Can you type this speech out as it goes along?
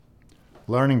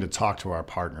Learning to talk to our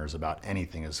partners about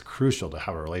anything is crucial to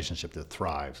have a relationship that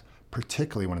thrives,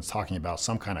 particularly when it's talking about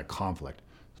some kind of conflict.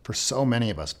 For so many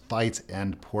of us, fights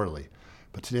end poorly.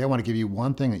 But today I want to give you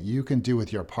one thing that you can do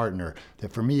with your partner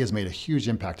that for me has made a huge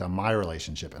impact on my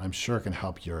relationship, and I'm sure can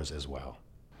help yours as well.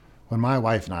 When my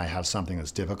wife and I have something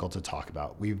that's difficult to talk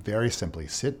about, we very simply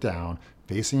sit down,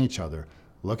 facing each other,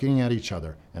 looking at each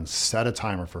other, and set a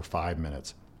timer for 5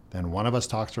 minutes. Then one of us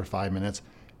talks for 5 minutes,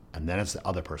 and then it's the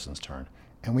other person's turn.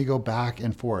 And we go back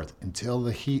and forth until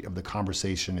the heat of the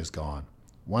conversation is gone.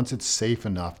 Once it's safe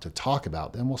enough to talk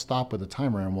about, then we'll stop with the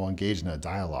timer and we'll engage in a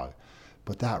dialogue.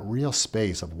 But that real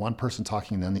space of one person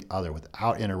talking and then the other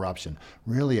without interruption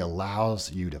really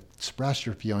allows you to express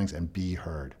your feelings and be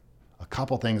heard. A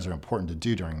couple things are important to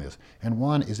do during this. And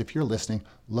one is, if you're listening,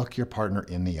 look your partner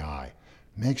in the eye.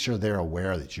 Make sure they're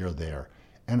aware that you're there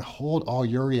and hold all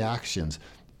your reactions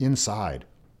inside.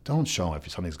 Don't show them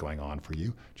if something's going on for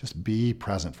you. Just be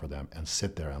present for them and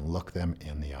sit there and look them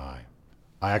in the eye.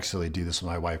 I actually do this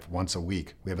with my wife once a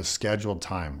week. We have a scheduled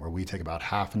time where we take about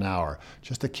half an hour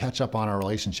just to catch up on our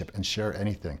relationship and share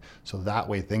anything, so that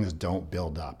way things don't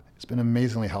build up. It's been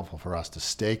amazingly helpful for us to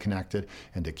stay connected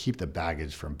and to keep the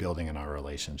baggage from building in our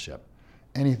relationship.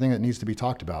 Anything that needs to be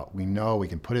talked about, we know we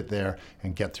can put it there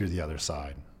and get through the other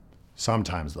side.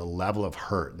 Sometimes the level of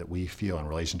hurt that we feel in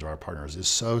relation to our partners is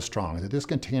so strong that this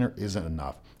container isn't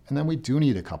enough. And then we do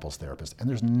need a couples therapist, and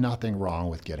there's nothing wrong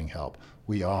with getting help.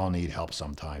 We all need help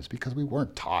sometimes because we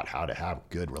weren't taught how to have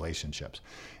good relationships.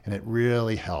 And it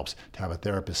really helps to have a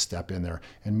therapist step in there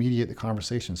and mediate the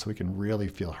conversation so we can really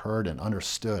feel heard and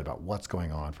understood about what's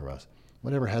going on for us.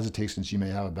 Whatever hesitations you may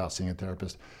have about seeing a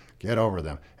therapist, get over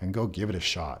them and go give it a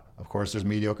shot. Of course, there's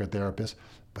mediocre therapists,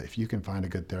 but if you can find a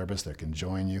good therapist that can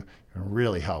join you, it can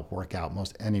really help work out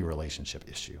most any relationship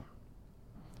issue.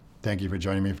 Thank you for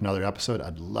joining me for another episode.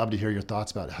 I'd love to hear your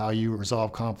thoughts about how you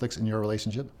resolve conflicts in your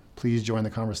relationship. Please join the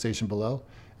conversation below,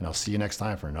 and I'll see you next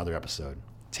time for another episode.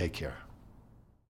 Take care.